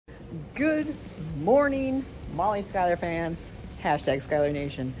Good morning, Molly Schuyler fans. Hashtag Schuyler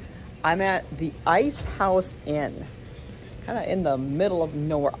Nation. I'm at the Ice House Inn, kind of in the middle of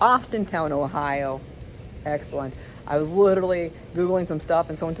nowhere, Austintown, Ohio. Excellent. I was literally Googling some stuff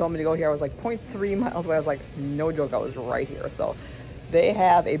and someone told me to go here. I was like 0.3 miles away. I was like, no joke, I was right here. So they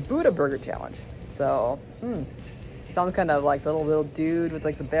have a Buddah burger challenge. So, sounds kind of like the little dude with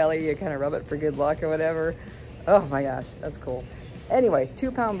like the belly. You kind of rub it for good luck or whatever. Oh my gosh, that's cool. Anyway,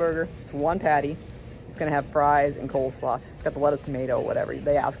 2-pound burger. It's 1 patty. It's gonna have fries and coleslaw. It's got the lettuce, tomato, whatever.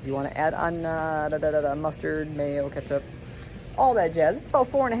 They ask if you want to add on mustard, mayo, ketchup, all that jazz. It's about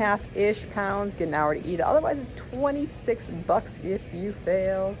 4.5-ish pounds. Get an hour to eat it. Otherwise, it's 26 bucks if you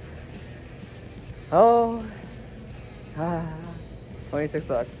fail. Oh, 26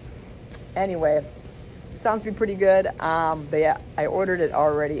 bucks. Anyway, sounds to be pretty good. I ordered it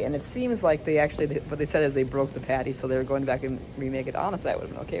already, and it seems like they actually, what they said is they broke the patty, so they're going back and remake it. Honestly, I would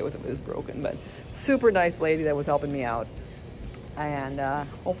have been okay with it if it was broken, but super nice lady that was helping me out, and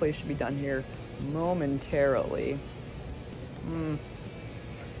hopefully it should be done here momentarily.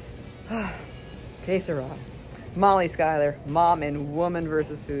 Que sera. Molly Schuyler, mom and woman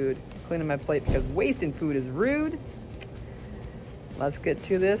versus food. Cleaning my plate because wasting food is rude. Let's get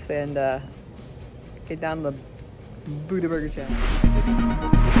to this and get down the Buddah burger challenge.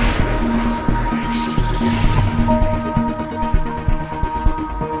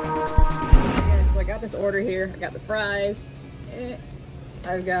 So I got this order here. I got the fries.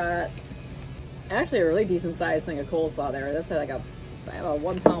 I've got actually a really decent sized thing of coleslaw there. That's like I have a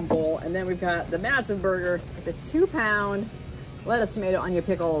 1-pound bowl, and then we've got the massive burger. It's a 2-pound lettuce, tomato, onion,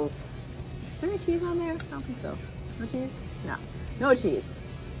 pickles. Is there any cheese on there? I don't think so. No cheese? No, no cheese.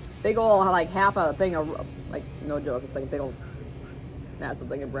 Big ol' like half a thing of, like, no joke, it's like a big old massive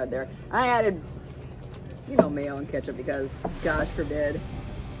thing of bread there. I added, you know, mayo and ketchup because, gosh forbid,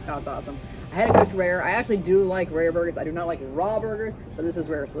 that's awesome. I had it cooked rare. I actually do like rare burgers. I do not like raw burgers, but this is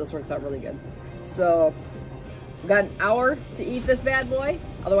rare, so this works out really good. So, I've got an hour to eat this bad boy.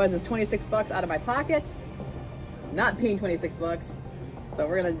 Otherwise, it's 26 bucks out of my pocket. Not paying 26 bucks. So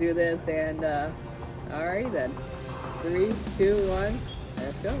we're gonna do this, and alrighty then. 3, 2, 1.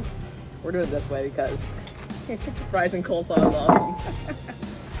 Let's go. We're doing it this way because fries and coleslaw is awesome.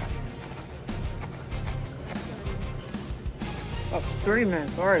 Oh, 30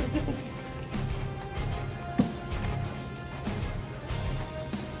 minutes, sorry.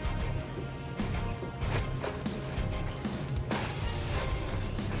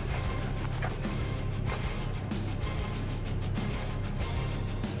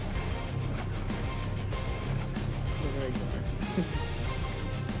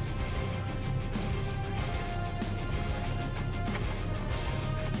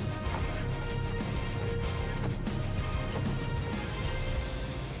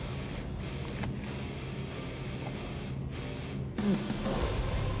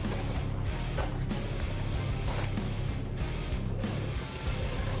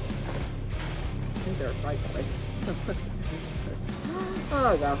 They're a right place.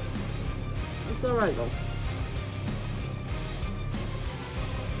 Oh god. It's alright though.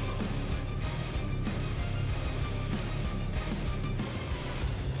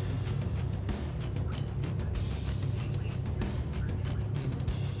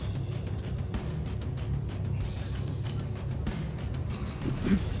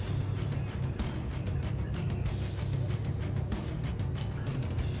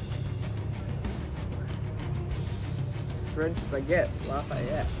 French baguette,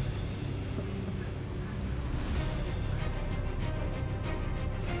 Lafayette.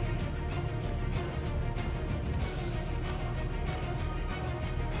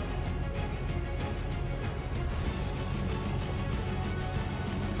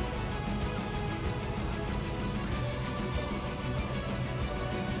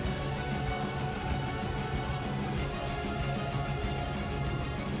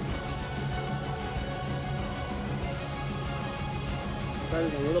 That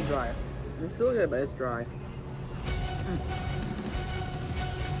is a little dry. It's still good, but it's dry.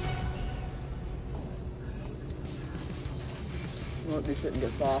 Let this shit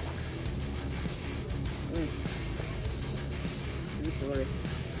get soft. Sorry.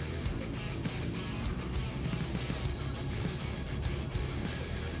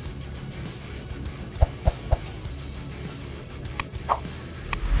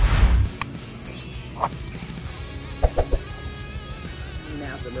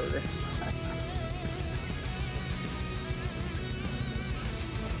 Massive burger.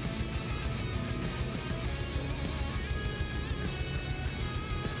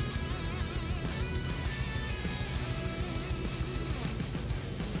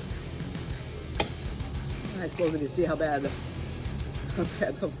 I suppose if you see how bad the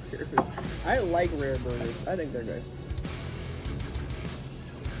burgers. I like rare burgers. I think they're good.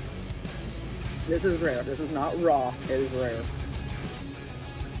 This is rare. This is not raw. It is rare.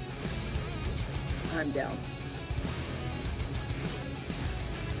 I'm down.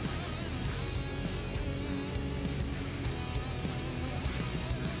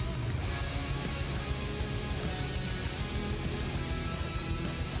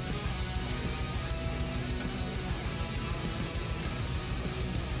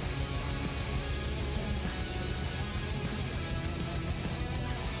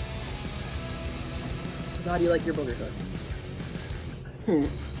 So how do you like your booger sauce?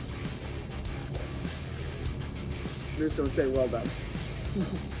 Just don't say well done.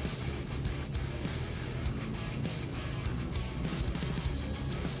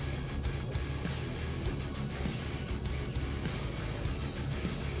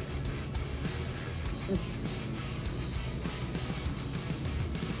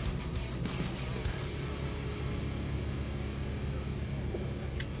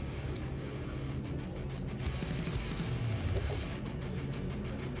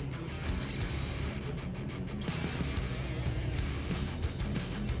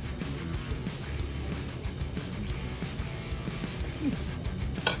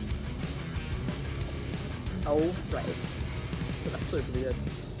 Oh, right. That's actually pretty good.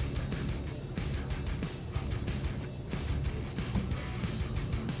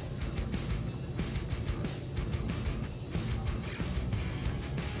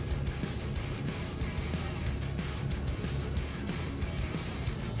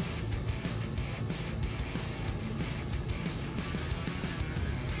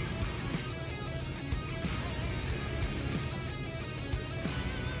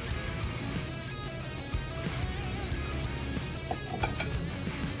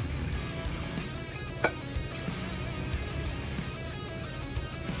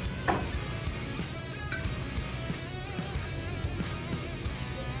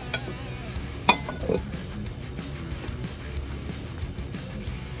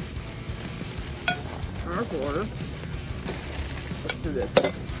 Order. Let's do this.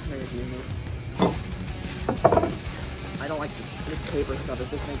 I don't like this paper stuff. It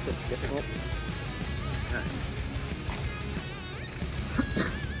just makes it difficult. Right.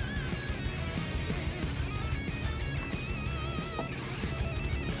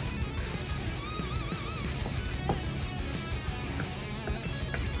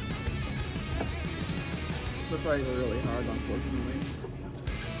 The fries are really hard, unfortunately.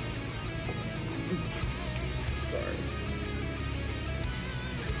 Sorry.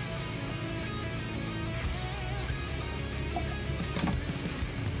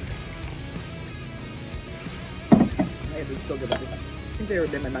 I guess it's still good. I think they were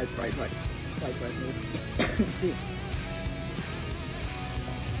my nice fried rice. Fried rice.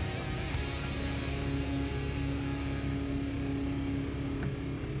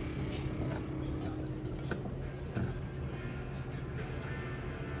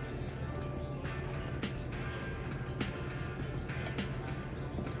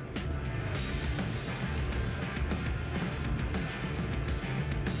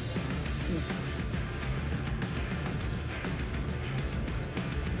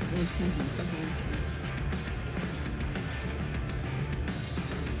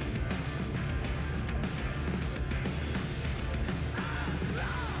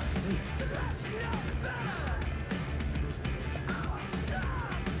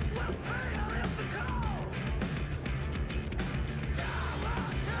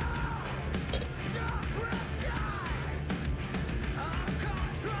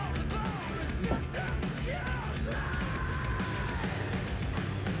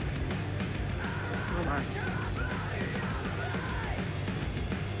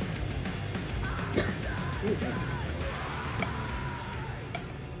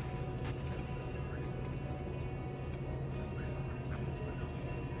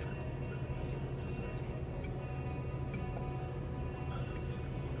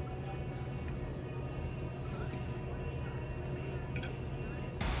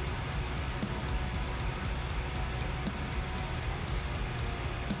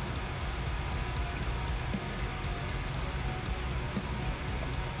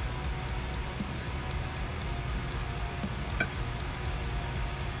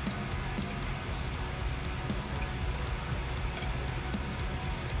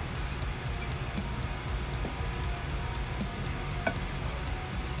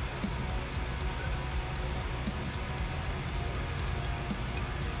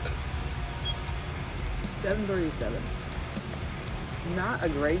 $7.37. Not a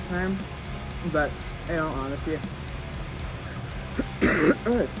great time, but in all honesty.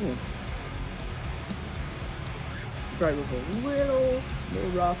 Oh, excuse me. Fry was a little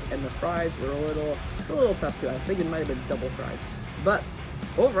rough, and the fries were a little tough too. I think it might have been double fried, but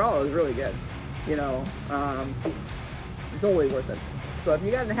overall it was really good. You know, totally worth it. So if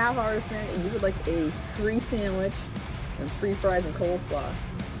you got a half-hour to spend and you would like a free sandwich and free fries and coleslaw,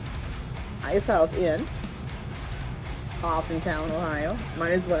 Ice House in Austintown, Ohio,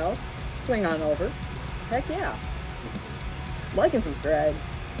 might as well swing on over. Heck yeah! Like and subscribe.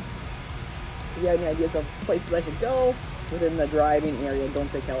 If you have any ideas of places I should go within the driving area, don't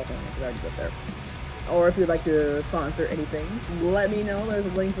say California because I already get there. Or if you'd like to sponsor anything, let me know. There's a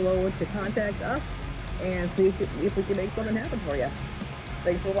link below to contact us and see if we can make something happen for you.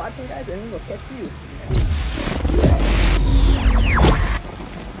 Thanks for watching, guys, and we'll catch you next time.